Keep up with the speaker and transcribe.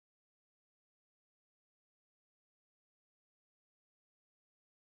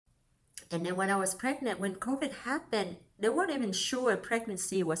And then when I was pregnant, when COVID happened, they weren't even sure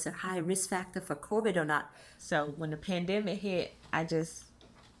pregnancy was a high risk factor for COVID or not. So when the pandemic hit, I just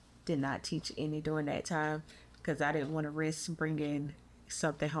did not teach any during that time because I didn't want to risk bringing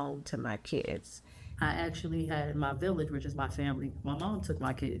something home to my kids. I actually had my village, which is my family. My mom took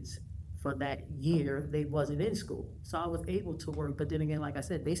my kids for that year. They wasn't in school, so I was able to work. But then again, like I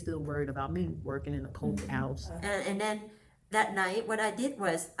said, they still worried about me working in a COVID house. And then that night, what I did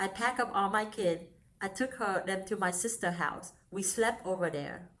was I packed up all my kids. I took them to my sister's house. We slept over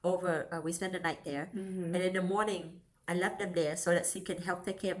there. We spent the night there. And in the morning, I left them there so that she can help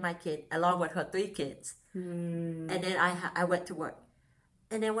take care of my kid along with her three kids. And then I went to work.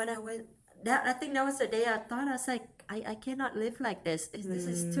 And then when I went, that I think that was the day I thought I was like, I cannot live like this. This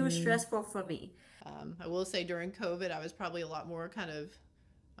is too stressful for me. I will say during COVID, I was probably a lot more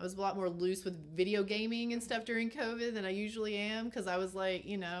I was a lot more loose with video gaming and stuff during COVID than I usually am because I was like,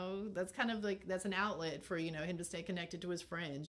 that's kind of like, that's an outlet for, him to stay connected to his friends.